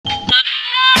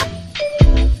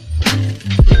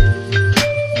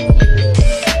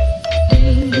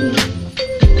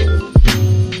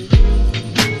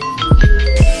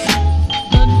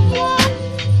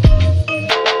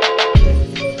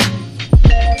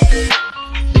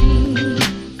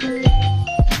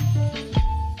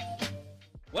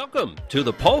to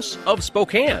the Pulse of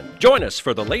Spokane. Join us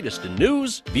for the latest in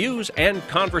news, views, and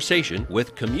conversation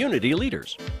with community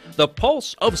leaders. The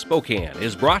Pulse of Spokane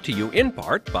is brought to you in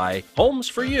part by Homes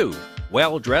for You,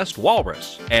 Well Dressed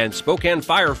Walrus, and Spokane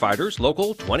Firefighters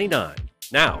Local 29.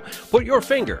 Now, put your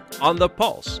finger on the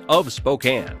Pulse of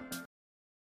Spokane.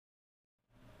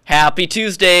 Happy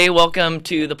Tuesday. Welcome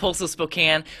to the Pulse of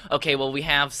Spokane. Okay, well, we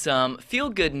have some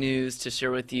feel-good news to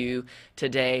share with you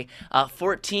today.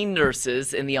 14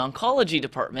 nurses in the oncology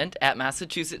department at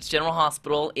Massachusetts General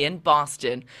Hospital in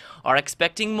Boston are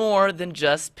expecting more than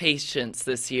just patients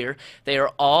this year. They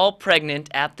are all pregnant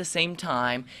at the same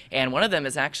time, and one of them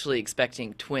is actually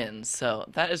expecting twins. So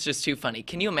that is just too funny.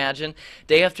 Can you imagine?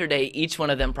 Day after day, each one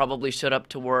of them probably showed up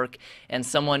to work, and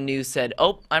someone new said,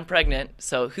 "Oh, I'm pregnant."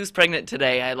 So who's pregnant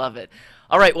today? I love it.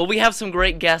 All right, well, we have some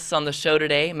great guests on the show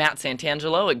today. Matt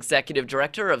Santangelo, Executive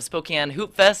Director of Spokane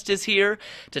Hoopfest, is here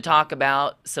to talk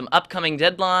about some upcoming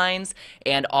deadlines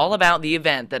and all about the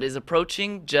event that is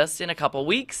approaching just in a couple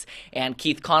weeks. And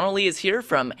Keith Connolly is here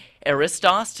from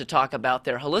Aristos to talk about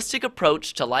their holistic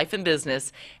approach to life and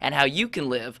business and how you can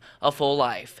live a full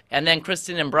life. And then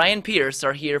Kristen and Brian Pierce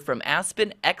are here from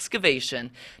Aspen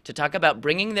Excavation to talk about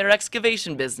bringing their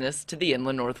excavation business to the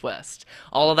Inland Northwest.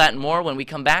 All of that and more when we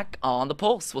come back on The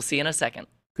Pulse. We'll see you in a second.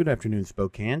 Good afternoon,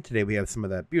 Spokane. Today we have some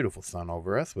of that beautiful sun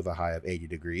over us with a high of 80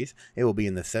 degrees. It will be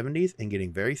in the 70s and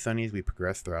getting very sunny as we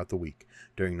progress throughout the week.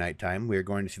 During nighttime, we are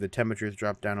going to see the temperatures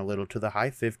drop down a little to the high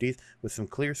 50s with some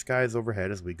clear skies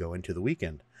overhead as we go into the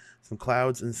weekend. Some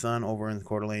clouds and sun over in the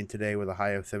Coeur d'Alene today with a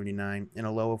high of 79 and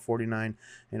a low of 49,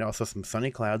 and also some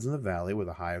sunny clouds in the valley with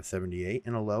a high of 78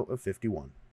 and a low of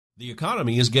 51. The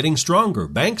economy is getting stronger.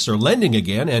 Banks are lending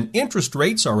again, and interest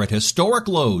rates are at historic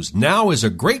lows. Now is a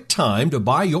great time to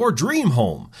buy your dream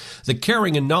home. The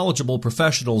caring and knowledgeable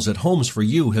professionals at Homes for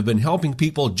You have been helping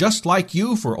people just like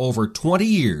you for over 20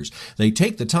 years. They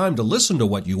take the time to listen to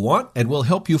what you want and will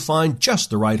help you find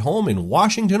just the right home in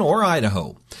Washington or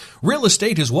Idaho. Real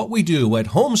estate is what we do at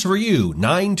Homes for You,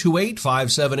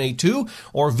 928-5782,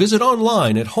 or visit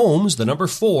online at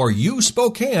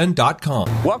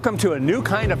homes4uspokane.com. Welcome to a new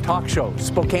kind of talk show,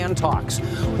 Spokane Talks,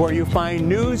 where you find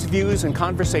news, views, and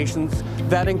conversations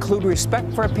that include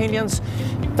respect for opinions,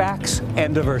 facts,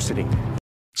 and diversity.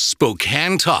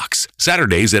 Spokane Talks,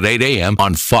 Saturdays at 8 a.m.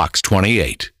 on Fox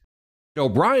 28.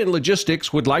 O'Brien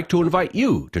Logistics would like to invite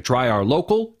you to try our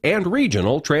local and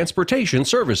regional transportation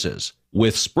services.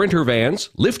 With Sprinter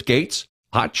vans, lift gates,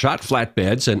 hot-shot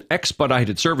flatbeds, and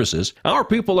expedited services, our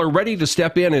people are ready to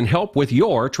step in and help with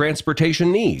your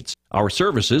transportation needs. Our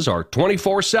services are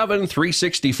 24/7,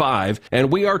 365, and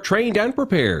we are trained and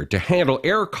prepared to handle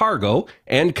air cargo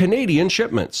and Canadian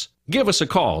shipments. Give us a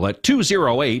call at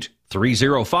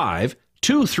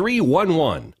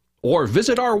 208-305-2311 or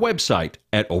visit our website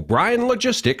at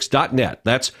o'brienlogistics.net.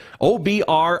 That's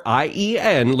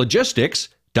OBRIEN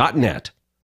logistics.net.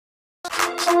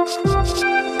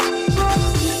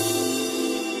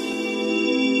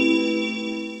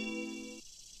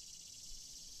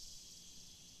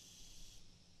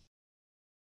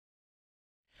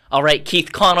 All right,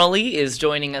 Keith Connolly is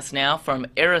joining us now from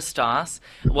Aristos.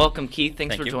 Welcome, Keith.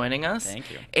 Thanks for joining us.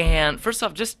 Thank you. And first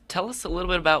off, just tell us a little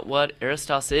bit about what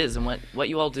Aristos is and what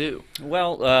you all do.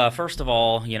 Well, first of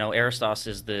all, Aristos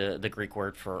is the Greek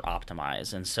word for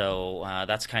optimize, and so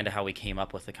that's kind of how we came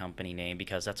up with the company name,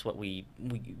 because that's what we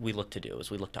look to do,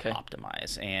 is we look to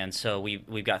optimize. And so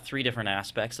we've got three different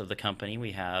aspects of the company.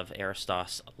 We have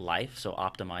Aristos Life, so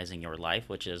optimizing your life,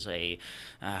 which is a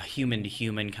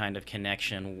human-to-human kind of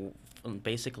connection,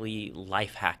 basically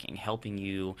life hacking, helping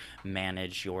you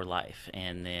manage your life.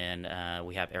 And then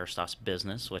we have Aristos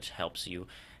Business, which helps you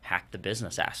hack the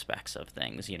business aspects of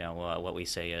things. What we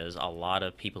say is a lot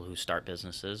of people who start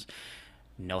businesses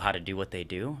know how to do what they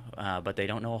do, but they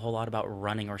don't know a whole lot about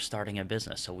running or starting a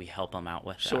business, so we help them out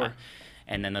with that.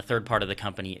 And then the third part of the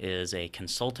company is a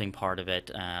consulting part of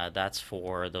it. That's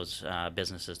for those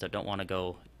businesses that don't want to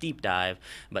go deep dive,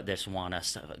 but just want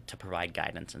us to provide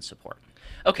guidance and support.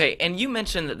 Okay, and you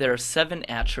mentioned that there are 7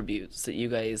 attributes that you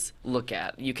guys look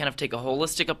at. You kind of take a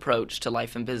holistic approach to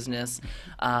life and business.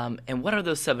 And what are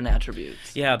those 7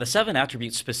 attributes? Yeah, the 7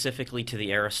 attributes specifically to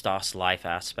the Aristos life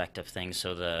aspect of things.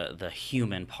 So the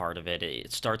human part of it,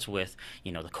 it starts with,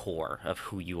 the core of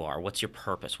who you are. What's your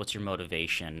purpose? What's your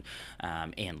motivation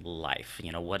in life?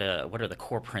 What are the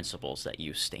core principles that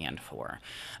you stand for?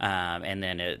 And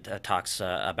then it talks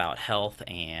about health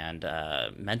and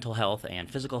mental health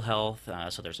and physical health.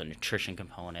 So there's a nutrition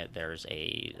component, there's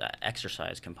a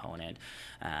exercise component,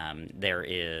 there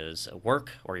is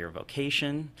work or your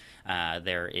vocation,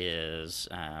 there is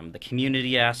the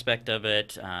community aspect of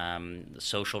it, the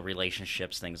social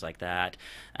relationships, things like that.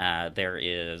 There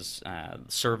is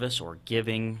service or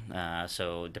giving,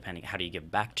 so depending how do you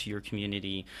give back to your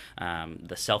community,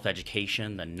 the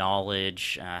self-education, the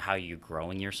knowledge, how you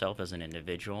growing yourself as an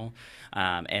individual,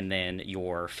 and then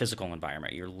your physical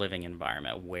environment, your living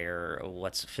environment,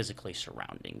 what's physically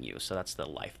surrounding you. So that's the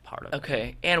life part of it.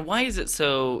 Okay, and why is it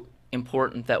so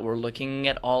important that we're looking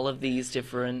at all of these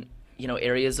different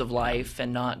areas of life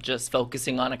and not just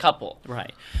focusing on a couple?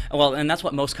 Right. Well, and that's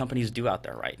what most companies do out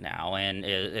there right now, and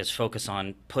is focus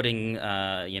on putting,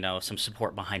 some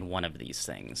support behind one of these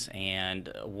things.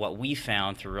 And what we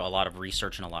found through a lot of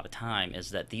research and a lot of time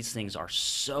is that these things are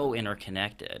so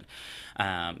interconnected,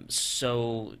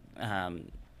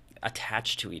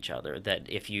 attached to each other, that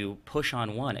if you push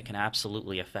on one, it can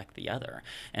absolutely affect the other.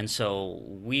 And so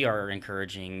we are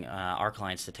encouraging our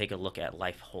clients to take a look at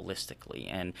life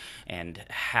holistically and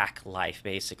hack life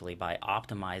basically by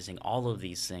optimizing all of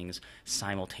these things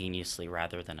simultaneously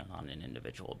rather than on an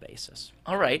individual basis.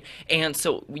 All right. And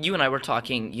so you and I were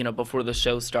talking, before the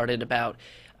show started about,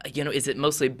 is it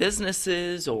mostly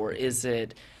businesses, or is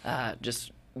it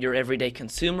just your everyday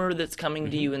consumer that's coming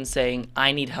to you and saying,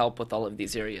 I need help with all of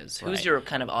these areas? Right. Who's your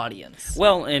kind of audience?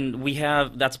 Well, and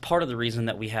that's part of the reason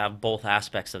that we have both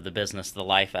aspects of the business, the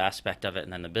life aspect of it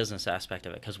and then the business aspect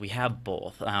of it, because we have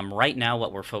both. Right now,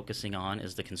 what we're focusing on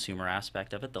is the consumer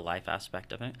aspect of it, the life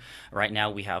aspect of it. Right now,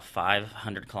 we have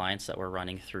 500 clients that we're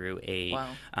running through a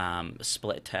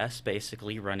split test,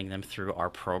 basically running them through our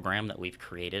program that we've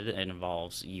created. It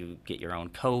involves you get your own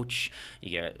coach,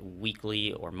 you get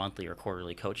weekly or monthly or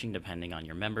quarterly coaching depending on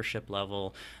your membership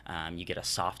level. You get a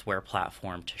software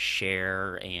platform to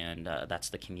share, and that's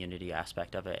the community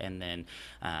aspect of it. And then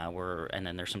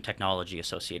there's some technology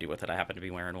associated with it. I happen to be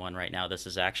wearing one right now. This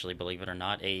is actually, believe it or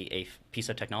not, a piece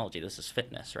of technology. This is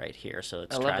fitness right here. So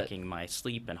it's tracking my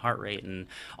sleep and heart rate and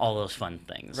all those fun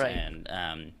things. Right.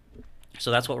 And so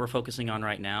that's what we're focusing on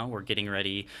right now. We're getting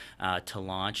ready to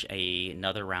launch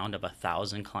another round of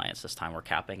 1,000 clients. This time we're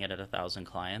capping it at 1,000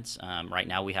 clients. Right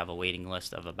now we have a waiting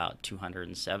list of about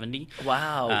 270.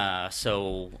 Wow.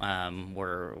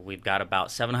 We've got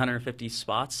about 750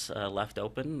 spots left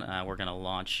open. We're going to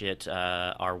launch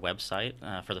our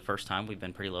website for the first time. We've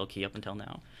been pretty low key up until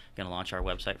now. Going to launch our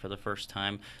website for the first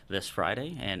time this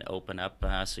Friday and open up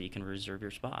so you can reserve your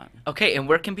spot. Okay, and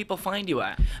where can people find you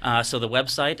at? So the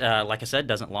website, like I said,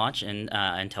 doesn't launch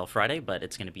until Friday, but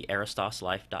it's going to be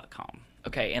aristoslife.com.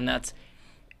 Okay, and that's,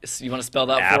 you want to spell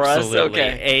that for us? Absolutely.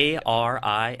 Okay.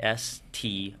 Aristos.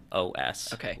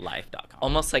 Okay. Life.com.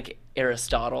 Almost like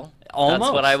Aristotle. Almost.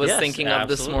 That's what I was Yes, thinking of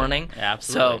this absolutely. morning.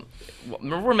 Absolutely. So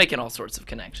we're making all sorts of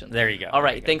connections. There you go. All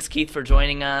right. Thanks, Keith, for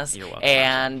joining us. You're welcome.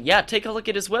 And take a look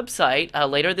at his website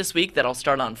later this week. That'll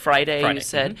start on Friday, you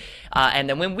said. And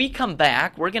then when we come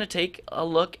back, we're going to take a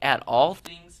look at all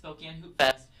things Spokane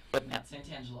Hoopfest with Matt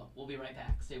Santangelo. We'll be right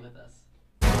back. Stay with us.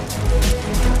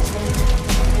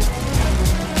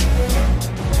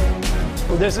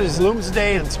 This is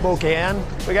Bloomsday in Spokane.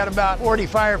 We got about 40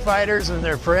 firefighters and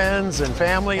their friends and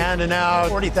family handing out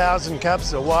 40,000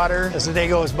 cups of water as the day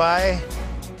goes by.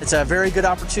 It's a very good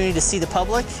opportunity to see the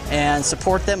public and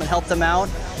support them and help them out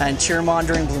and cheer them on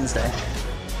during Bloomsday.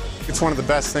 It's one of the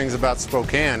best things about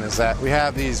Spokane is that we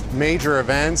have these major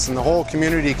events and the whole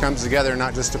community comes together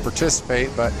not just to participate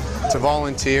but to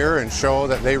volunteer and show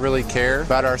that they really care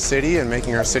about our city and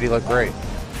making our city look great.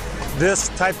 This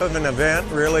type of an event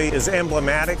really is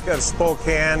emblematic of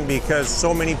Spokane because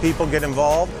so many people get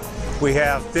involved. We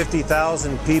have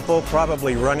 50,000 people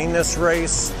probably running this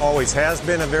race. Always has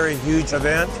been a very huge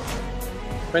event.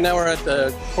 Right now we're at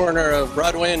the corner of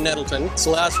Broadway and Nettleton. It's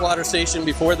the last water station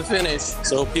before the finish,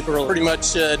 so people are pretty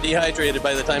much dehydrated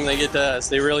by the time they get to us.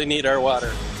 They really need our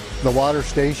water. The water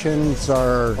stations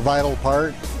are a vital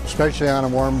part, especially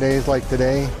on warm days like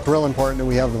today. It's real important that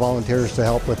we have the volunteers to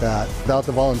help with that. Without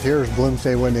the volunteers,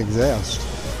 Bloomsday wouldn't exist.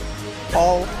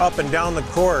 All up and down the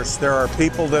course, there are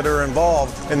people that are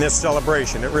involved in this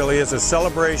celebration. It really is a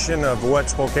celebration of what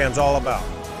Spokane's all about.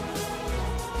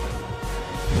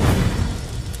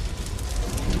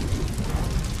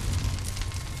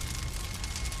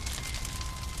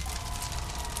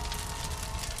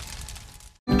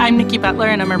 I'm Nikki Butler,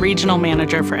 and I'm a regional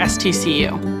manager for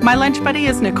STCU. My lunch buddy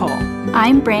is Nicole.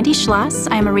 I'm Brandy Schloss.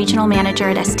 I'm a regional manager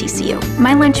at STCU.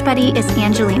 My lunch buddy is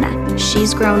Angelina.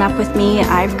 She's grown up with me.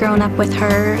 I've grown up with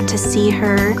her. To see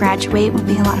her graduate will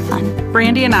be a lot of fun.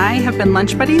 Brandy and I have been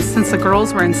lunch buddies since the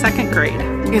girls were in 2nd grade.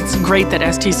 It's great that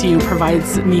STCU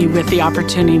provides me with the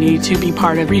opportunity to be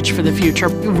part of Reach for the Future.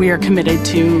 We are committed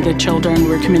to the children.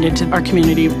 We're committed to our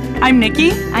community. I'm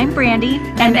Nikki. I'm Brandy.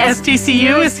 And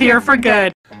STCU is here for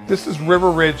good. This is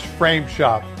River Ridge Frame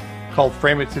Shop, called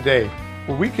Frame It Today,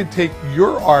 where we can take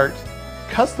your art,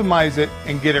 customize it,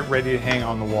 and get it ready to hang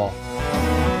on the wall.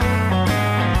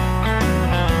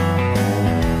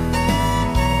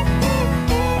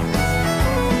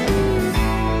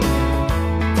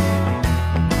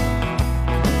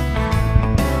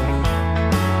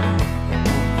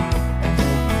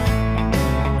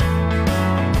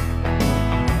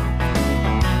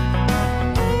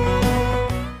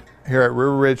 Here at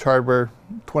River Ridge Hardware,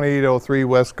 2803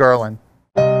 West Garland.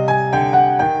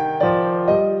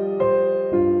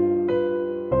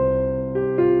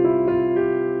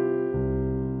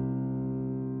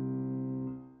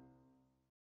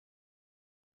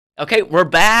 Okay, we're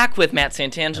back with Matt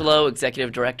Santangelo,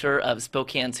 Executive Director of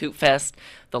Spokane's Hoopfest,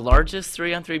 the largest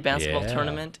 3-on-3 basketball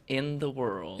tournament in the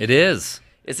world. It is.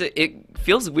 It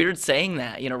feels weird saying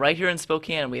that. You know, right here in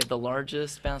Spokane, we have the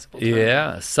largest basketball tournament.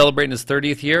 Yeah, celebrating its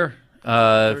 30th year.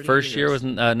 30 First year was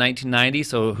 1990,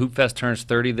 so Hoopfest turns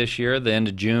 30 this year, the end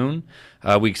of June.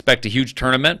 We expect a huge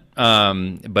tournament,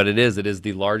 but it is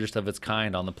the largest of its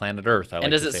kind on the planet Earth.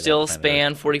 And does it still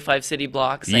span 45 city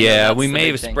blocks? Yeah, we may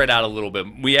have spread out a little bit.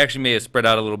 We actually may have spread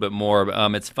out a little bit more.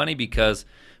 It's funny because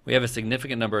we have a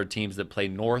significant number of teams that play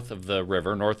north of the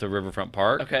river, north of Riverfront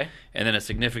Park. Okay. And then a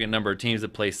significant number of teams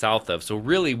that play south of. So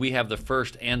really, we have the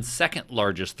first and second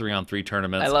largest 3-on-3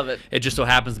 tournaments. I love it. It just so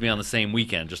happens to be on the same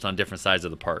weekend, just on different sides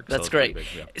of the park. That's so great. Big,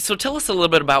 yeah. So tell us a little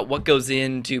bit about what goes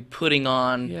into putting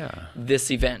on this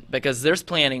event, because there's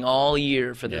planning all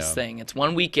year for this thing. It's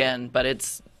one weekend, but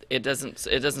it doesn't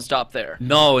stop there.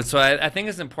 No, so I think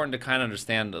it's important to kind of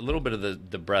understand a little bit of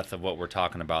the breadth of what we're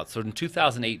talking about. So in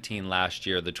 2018, last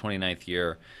year, the 29th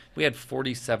year, we had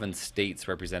 47 states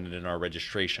represented in our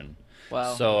registration.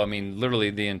 Wow. So, I mean, literally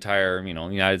the entire,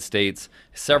 United States,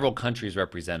 several countries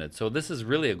represented. So this is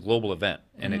really a global event,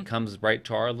 and it comes right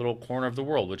to our little corner of the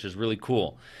world, which is really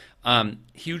cool.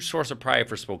 Huge source of pride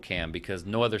for Spokane because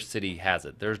no other city has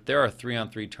it. There are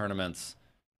 3-on-3 tournaments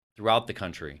throughout the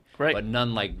country, but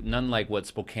none like what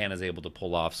Spokane is able to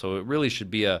pull off. So it really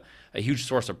should be a huge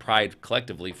source of pride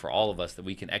collectively for all of us that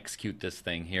we can execute this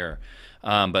thing here.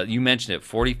 But you mentioned it,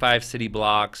 45 city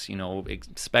blocks,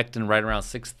 expecting right around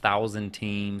 6,000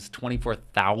 teams,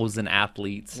 24,000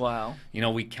 athletes. Wow.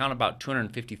 We count about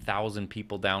 250,000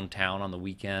 people downtown on the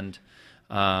weekend.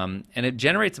 And it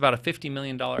generates about a $50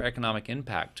 million economic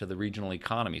impact to the regional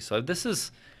economy. So this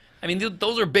is,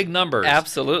 those are big numbers.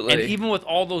 Absolutely. And even with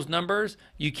all those numbers,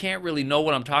 you can't really know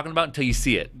what I'm talking about until you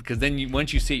see it. Because then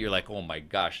once you see it, you're like, oh my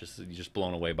gosh, you're just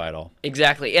blown away by it all.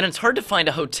 Exactly. And it's hard to find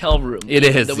a hotel room. It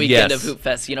is, the weekend of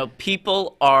Hoopfest.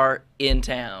 People are in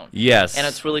town. Yes. And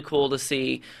it's really cool to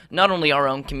see not only our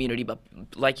own community, but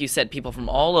like you said, people from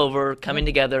all over coming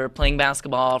together, playing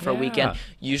basketball for a weekend.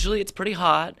 Usually it's pretty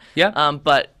hot. Yeah.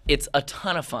 But it's a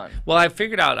ton of fun. Well, I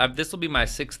figured out this will be my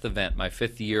 6th event, my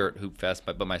 5th year at Hoopfest,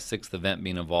 but my 6th event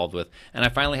being involved with. And I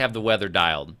finally have the weather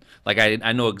dialed. Like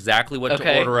I know exactly what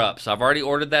to order up. So I've already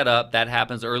ordered that up. That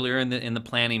happens earlier in the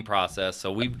planning process.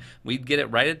 So we get it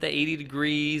right at the 80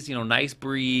 degrees, nice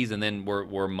breeze, and then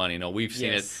we're money. We've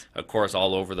seen it, of course,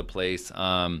 all over the place.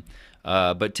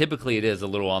 But typically it is a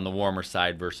little on the warmer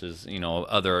side versus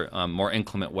other more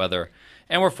inclement weather,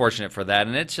 and we're fortunate for that.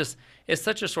 And it's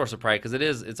such a source of pride because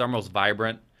it's our most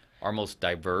vibrant, our most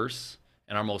diverse,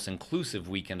 and our most inclusive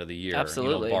weekend of the year.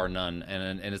 Absolutely. Bar none.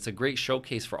 And it's a great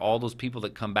showcase for all those people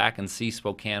that come back and see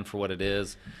Spokane for what it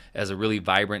is, as a really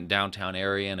vibrant downtown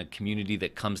area and a community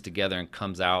that comes together and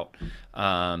comes out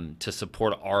to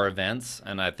support our events.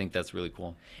 And I think that's really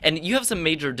cool. And you have some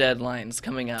major deadlines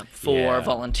coming up for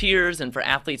volunteers and for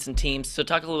athletes and teams. So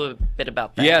talk a little bit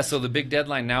about that. Yeah, so the big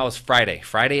deadline now is Friday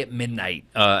at midnight.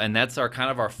 And that's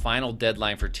our final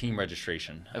deadline for team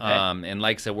registration. Okay. And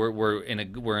like I said, we're in a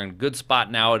good spot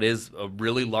now. It is a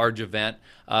really large event,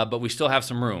 but we still have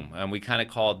some room. And we kind of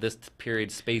call this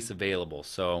period space available.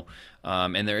 So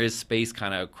and there is space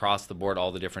kind of across the board,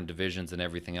 all the different divisions and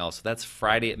everything else. So that's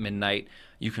Friday at midnight.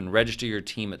 You can register your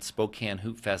team at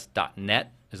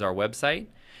SpokaneHoopfest.net is our website.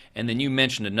 And then you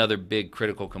mentioned another big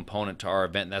critical component to our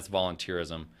event, and that's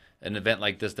volunteerism. An event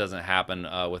like this doesn't happen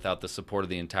without the support of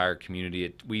the entire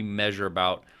community. We measure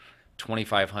about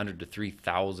 2,500 to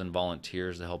 3,000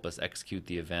 volunteers to help us execute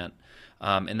the event.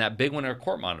 And that big one are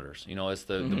court monitors. You know, it's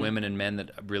the women and men that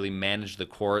really manage the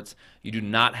courts. You do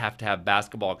not have to have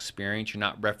basketball experience. You're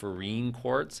not refereeing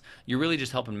courts. You're really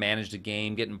just helping manage the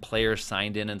game, getting players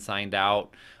signed in and signed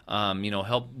out. You know,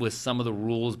 help with some of the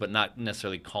rules, but not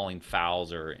necessarily calling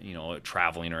fouls or, you know,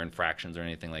 traveling or infractions or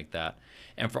anything like that.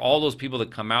 And for all those people that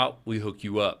come out, we hook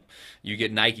you up. You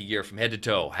get Nike gear from head to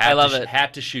toe,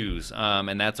 hat to shoes.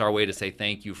 And that's our way to say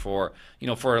thank you for, you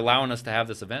know, for allowing us to have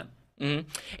this event. And,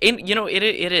 you know,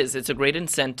 it's a great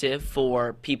incentive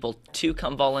for people to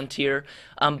come volunteer.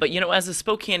 But, you know, as a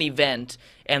Spokane event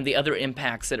and the other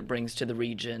impacts that it brings to the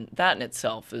region, that in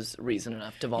itself is reason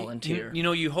enough to volunteer. You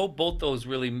know, you hope both those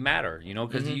really matter, you know,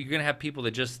 because you're going to have people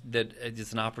that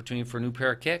it's an opportunity for a new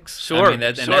pair of kicks. Sure, I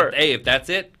mean, hey, if that's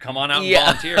it, come on out and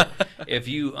volunteer. If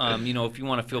you, you know, if you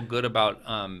want to feel good about,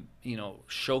 you know,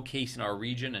 showcasing our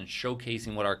region and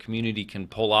showcasing what our community can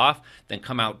pull off, then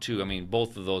come out too. I mean,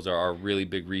 both of those are really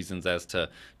big reasons as to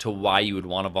why you would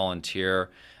want to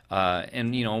volunteer.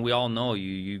 And you know, we all know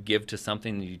you give to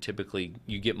something,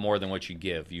 you get more than what you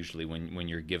give usually when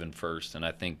you're given first. And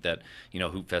I think that, you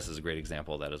know, Hoopfest is a great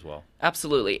example of that as well.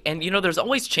 Absolutely. And you know, there's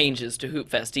always changes to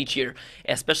Hoopfest each year,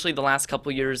 especially the last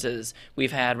couple years as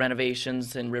we've had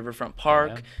renovations in Riverfront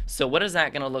Park. Yeah. So what is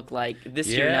that going to look like this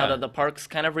year now that the park's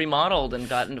kind of remodeled and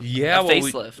gotten a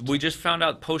facelift? We just found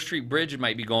out Post Street Bridge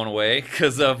might be going away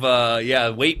because of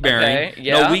weight bearing. Okay,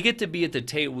 yeah. No, we get to be at the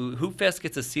table. Hoopfest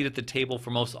gets a seat at the table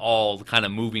for most all the kind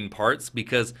of moving parts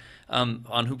because on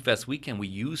Hoopfest weekend we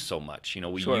use so much. You know,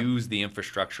 we use the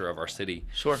infrastructure of our city.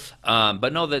 Sure.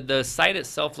 But no, the site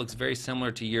itself looks very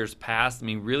similar to years past. I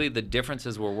mean, really the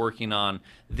differences we're working on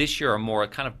this year are more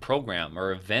kind of program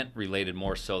or event related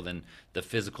more so than the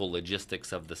physical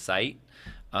logistics of the site.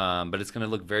 But it's going to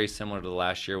look very similar to the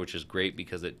last year, which is great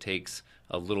because it takes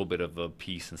a little bit of a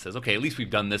piece and says, okay, at least we've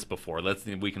done this before.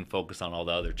 We can focus on all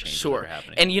the other changes that are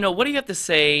happening. And, you know, what do you have to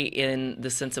say in the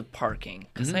sense of parking?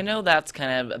 Because I know that's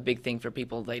kind of a big thing for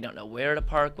people. They don't know where to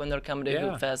park when they're coming to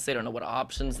Hoopfest. They don't know what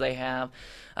options they have.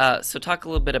 So talk a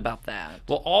little bit about that.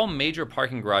 Well, all major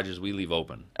parking garages we leave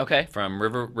open. Okay. From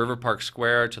River Park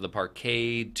Square to the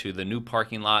Parkade to the new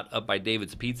parking lot up by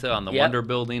David's Pizza on the Wonder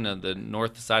Building on the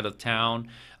north side of town.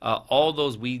 All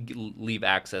those we leave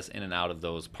access in and out of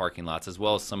those parking lots, as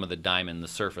well as some of the diamond, the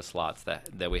surface lots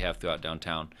that we have throughout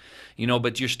downtown. You know,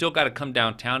 but you still got to come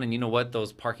downtown, and you know what?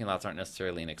 Those parking lots aren't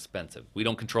necessarily inexpensive. We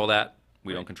don't control that.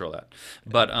 We don't control that,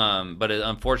 but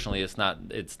unfortunately, it's not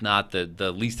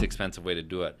the least expensive way to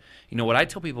do it. You know what I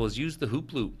tell people is use the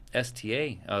Hoop Loop.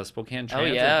 STA, Spokane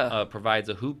Transit provides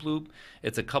a Hoop Loop.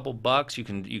 It's a couple bucks. You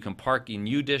can park in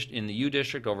the U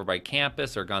District over by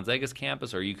campus or Gonzaga's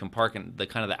campus, or you can park in the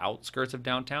kind of the outskirts of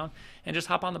downtown and just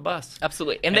hop on the bus.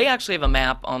 Absolutely, and they actually have a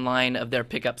map online of their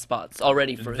pickup spots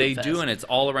already for Hoopfest. They do, and it's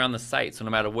all around the site. So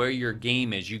no matter where your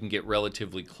game is, you can get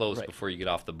relatively close before you get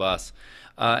off the bus.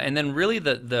 And then really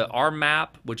our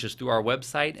map, which is through our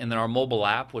website, and then our mobile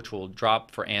app, which will drop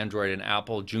for Android and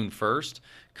Apple June 1st,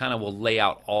 kind of will lay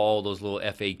out all those little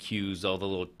FAQs, all the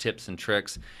little tips and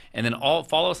tricks. And then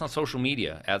follow us on social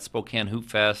media at Spokane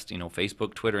Hoopfest, you know,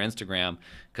 Facebook, Twitter, Instagram,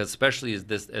 because especially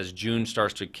as June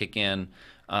starts to kick in,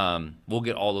 we'll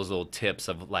get all those little tips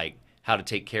of like how to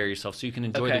take care of yourself so you can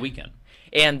enjoy the weekend.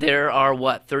 And there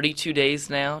are, 32 days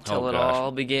now till it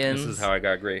all begins? This is how I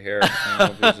got gray hair.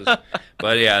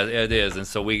 But yeah, it is. And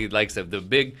so we, like I said, the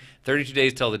big 32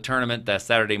 days till the tournament, that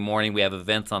Saturday morning. We have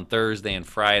events on Thursday and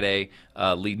Friday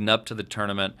leading up to the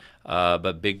tournament.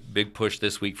 But big push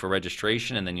this week for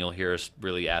registration, and then you'll hear us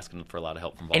really asking for a lot of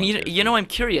help from volunteers. And you know, I'm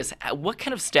curious, what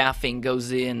kind of staffing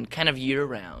goes in kind of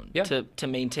year-round to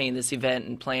maintain this event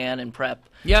and plan and prep?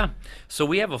 Yeah, so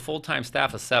we have a full-time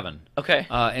staff of 7. Okay.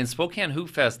 And Spokane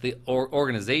Hoopfest, the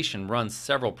organization, runs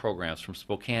several programs from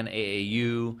Spokane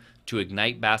AAU to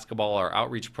Ignite Basketball, our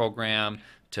outreach program,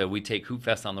 to we take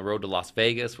Hoopfest on the road to Las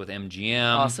Vegas with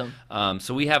MGM. Awesome.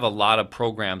 So we have a lot of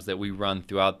programs that we run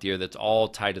throughout the year that's all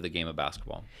tied to the game of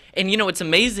basketball. And, you know, it's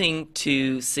amazing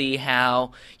to see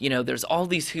how, you know, there's all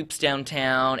these hoops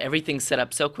downtown, everything's set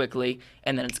up so quickly,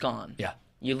 and then it's gone. Yeah.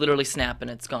 You literally snap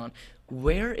and it's gone.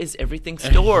 Where is everything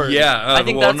stored? I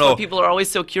think that's what people are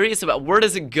always so curious about. Where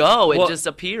does it go? It just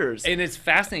appears. And it's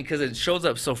fascinating because it shows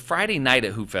up. So Friday night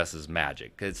at Hoopfest is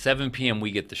magic. At 7 p.m.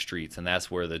 we get the streets, and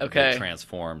that's where the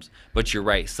transforms. But you're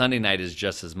right. Sunday night is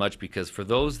just as much because for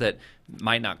those that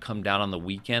might not come down on the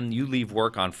weekend, you leave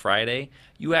work on Friday,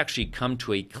 you actually come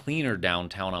to a cleaner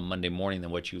downtown on Monday morning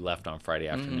than what you left on Friday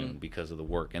afternoon because of the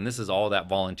work. And this is all that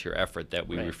volunteer effort that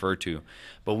we refer to.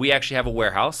 But we actually have a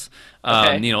warehouse,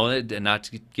 you know, and not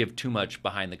to give too much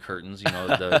behind the curtains,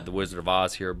 the Wizard of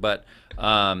Oz here, but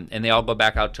and they all go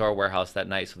back out to our warehouse that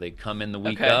night. So they come in the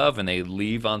week of, and they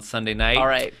leave on Sunday night. All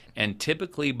right. And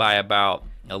typically by about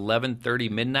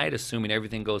 11:30 midnight, assuming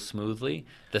everything goes smoothly,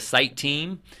 the site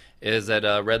team is at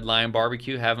Red Lion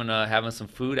Barbecue having some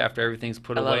food after everything's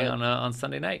put away on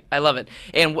Sunday night. I love it.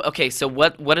 And okay, so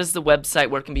what is the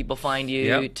website? Where can people find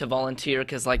you to volunteer?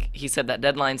 Because like he said, that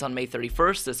deadline's on May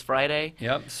 31st, this Friday.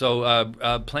 Yep.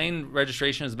 So plane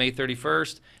registration is May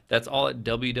 31st. That's all at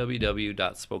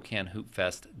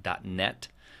www.SpokaneHoopfest.net.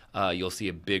 You'll see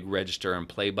a big register and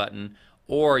play button.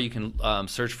 Or you can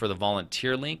search for the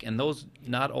volunteer link, and those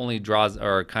not only draws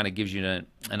or kind of gives you an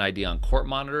idea on court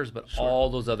monitors, but all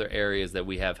those other areas that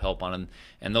we have help on,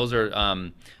 and those are,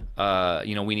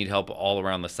 we need help all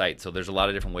around the site. So there's a lot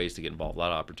of different ways to get involved, a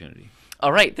lot of opportunity.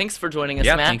 All right, thanks for joining us,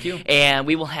 Matt. Thank you. And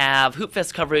we will have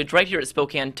Hoopfest coverage right here at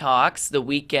Spokane Talks the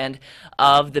weekend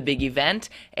of the big event.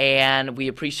 And we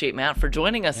appreciate Matt for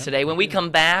joining us today. When we come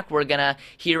back, we're going to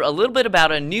hear a little bit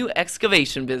about a new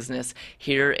excavation business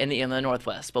here in the Inland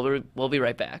Northwest. But we'll be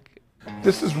right back.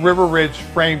 This is River Ridge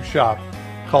Frame Shop,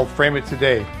 called Frame It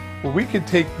Today, where we can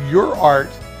take your art,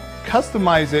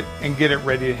 customize it, and get it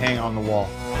ready to hang on the wall.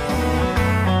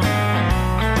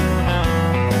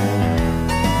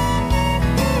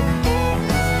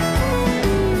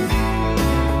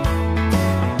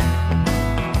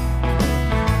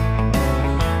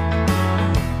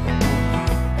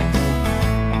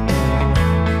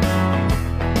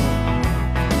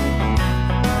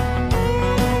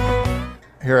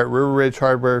 Here at River Ridge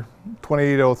Hardware,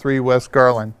 2803 West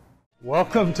Garland.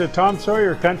 Welcome to Tom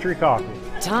Sawyer Country Coffee.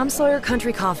 Tom Sawyer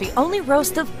Country Coffee only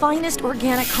roasts the finest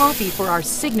organic coffee for our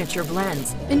signature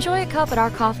blends. Enjoy a cup at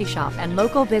our coffee shop and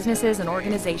local businesses and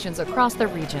organizations across the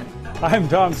region. I'm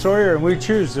Tom Sawyer, and we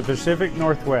choose the Pacific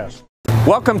Northwest.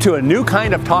 Welcome to a new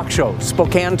kind of talk show,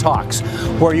 Spokane Talks,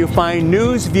 where you find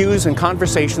news, views, and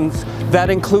conversations that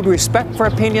include respect for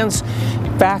opinions,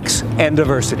 facts, and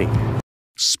diversity.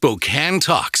 Spokane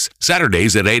Talks,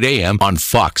 Saturdays at 8 a.m. on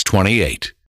Fox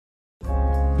 28.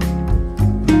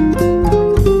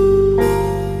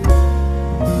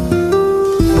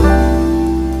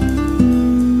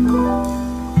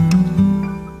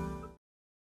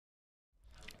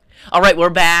 All right, we're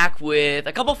back with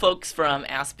a couple folks from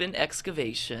Aspen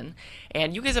Excavation,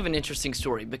 and you guys have an interesting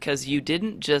story because you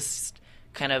didn't just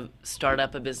kind of start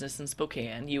up a business in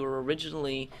Spokane. You were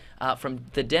originally from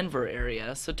the Denver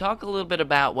area, so talk a little bit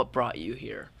about what brought you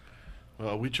here.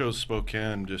 Well, we chose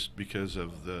Spokane just because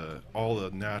of all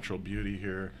the natural beauty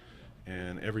here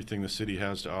and everything the city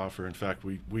has to offer. In fact,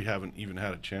 we haven't even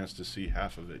had a chance to see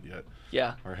half of it yet.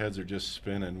 Yeah. Our heads are just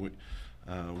spinning. We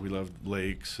love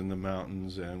lakes and the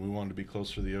mountains, and we wanted to be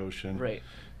close to the ocean. Right.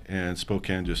 And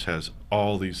Spokane just has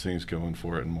all these things going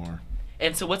for it and more.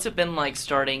 And so what's it been like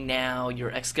starting now your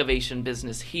excavation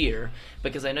business here?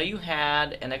 Because I know you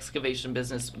had an excavation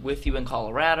business with you in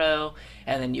Colorado,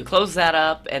 and then you closed that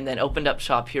up and then opened up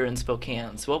shop here in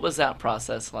Spokane. So what was that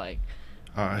process like?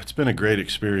 It's been a great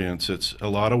experience. It's a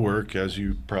lot of work, as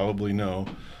you probably know,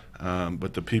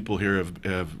 but the people here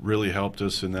have really helped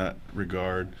us in that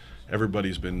regard.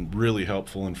 Everybody's been really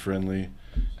helpful and friendly,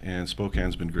 and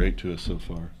Spokane's been great to us so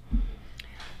far.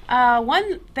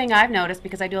 One thing I've noticed,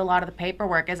 because I do a lot of the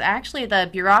paperwork, is actually the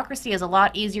bureaucracy is a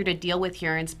lot easier to deal with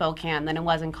here in Spokane than it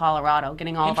was in Colorado,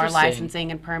 getting all of our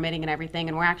licensing and permitting and everything.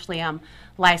 And we're actually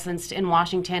licensed in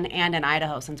Washington and in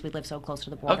Idaho since we live so close to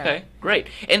the border. Okay, great.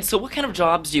 And so what kind of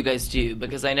jobs do you guys do?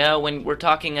 Because I know when we're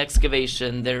talking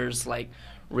excavation, there's like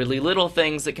really little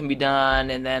things that can be done,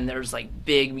 and then there's like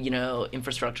big,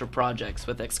 infrastructure projects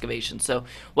with excavation. So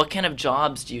what kind of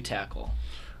jobs do you tackle?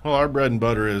 Well, our bread and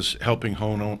butter is helping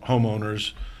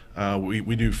homeowners.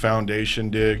 We do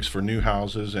foundation digs for new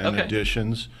houses and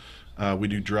additions. We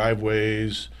do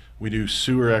driveways. We do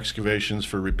sewer excavations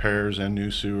for repairs and new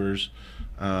sewers.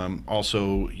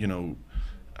 Also,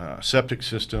 septic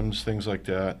systems, things like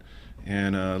that,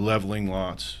 and leveling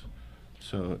lots.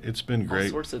 So it's been great.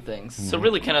 All sorts of things. Mm-hmm. So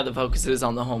really kind of the focus is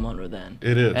on the homeowner then.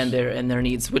 It is. And their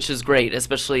needs, which is great,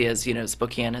 especially as,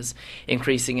 Spokane is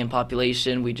increasing in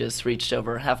population. We just reached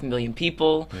over 500,000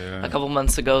 people a couple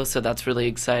months ago, so that's really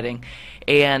exciting.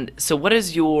 And so what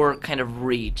is your kind of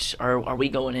reach? Are we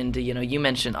going into, you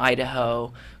mentioned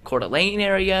Idaho, Coeur d'Alene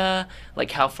area.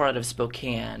 Like how far out of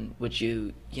Spokane would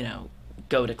you,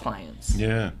 go to clients?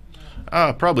 Yeah.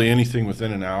 Probably anything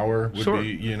within an hour would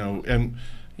be, and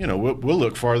we'll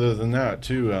look farther than that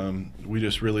too. We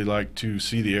just really like to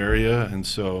see the area, and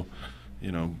so,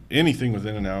 anything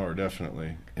within an hour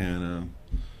definitely, and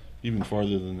even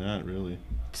farther than that, really.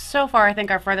 So far, I think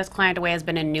our furthest client away has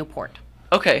been in Newport.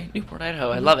 Okay, Newport,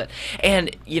 Idaho. I love it.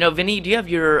 And, Vinny, do you have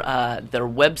your their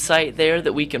website there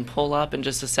that we can pull up in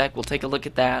just a sec? We'll take a look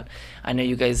at that. I know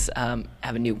you guys have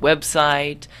a new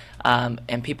website,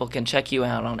 and people can check you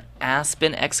out on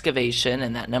Aspen Excavation,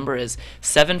 and that number is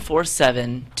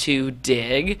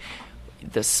 747-2DIG.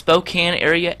 The Spokane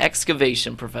Area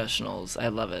Excavation Professionals. I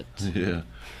love it. Yeah.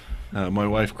 My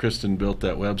wife Kristen built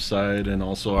that website and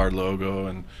also our logo,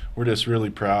 and we're just really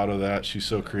proud of that. She's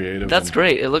so creative. That's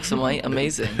great. It looks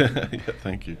amazing. Yeah,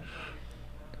 thank you.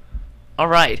 All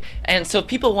right. And so if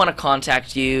people want to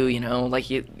contact you, like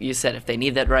you said, if they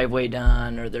need that driveway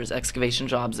done or there's excavation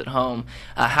jobs at home,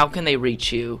 how can they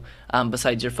reach you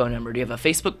besides your phone number? Do you have a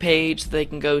Facebook page that they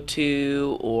can go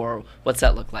to, or what's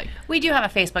that look like? We do have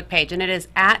a Facebook page, and it is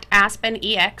at Aspen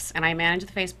EX, and I manage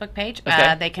the Facebook page.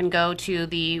 Okay. They can go to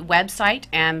the website,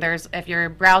 and if you're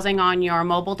browsing on your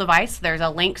mobile device, there's a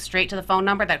link straight to the phone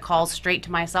number that calls straight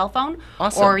to my cell phone.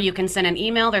 Awesome. Or you can send an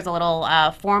email. There's a little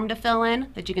form to fill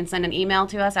in that you can send an email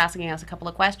to us asking us a couple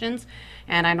of questions,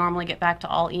 and I normally get back to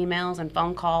all emails and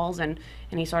phone calls and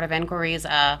any sort of inquiries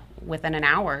within an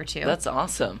hour or two. That's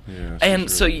awesome. Yeah,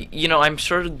 and so, I'm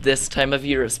sure this time of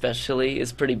year especially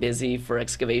is pretty busy for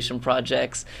excavation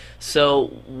projects. So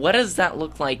what does that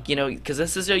look like, because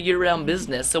this is a year-round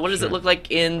business. So what does it look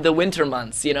like in the winter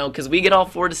months, because we get all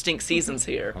 4 distinct seasons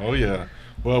here. Oh, yeah.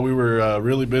 Well, we were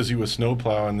really busy with snow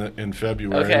plowing in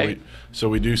February. Okay. So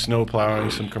we do snow plowing,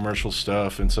 some commercial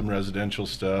stuff, and some residential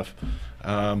stuff.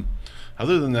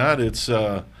 Other than that, it's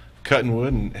cutting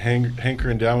wood and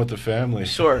hankering down with the family.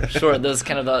 Sure. Those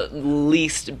kind of the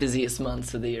least busiest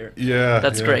months of the year. Yeah.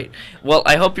 That's great. Well,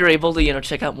 I hope you're able to,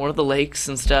 check out more of the lakes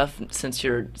and stuff since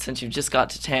you've just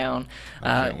got to town.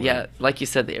 Yeah, like you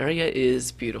said, the area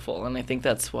is beautiful, and I think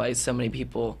that's why so many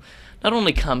people not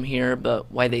only come here,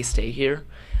 but why they stay here.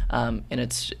 And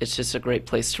it's just a great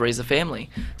place to raise a family.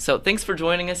 So thanks for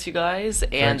joining us, you guys,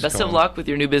 and Thanks, best Collin. of luck with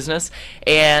your new business.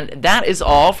 And that is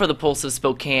all for the Pulse of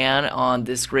Spokane on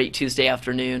this great Tuesday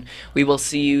afternoon. We will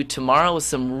see you tomorrow with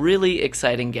some really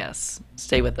exciting guests.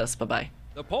 Stay with us. Bye-bye.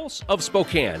 The Pulse of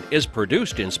Spokane is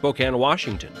produced in Spokane,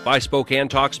 Washington by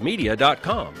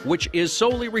SpokaneTalksMedia.com, which is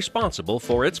solely responsible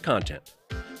for its content.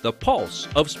 The Pulse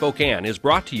of Spokane is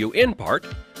brought to you in part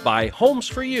by Homes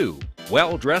for You,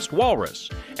 Well-Dressed Walrus,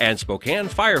 and Spokane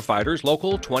Firefighters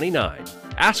Local 29.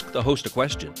 Ask the host a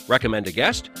question, recommend a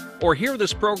guest, or hear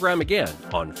this program again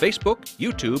on Facebook,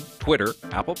 YouTube, Twitter,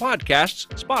 Apple Podcasts,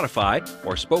 Spotify,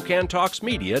 or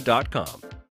SpokaneTalksMedia.com.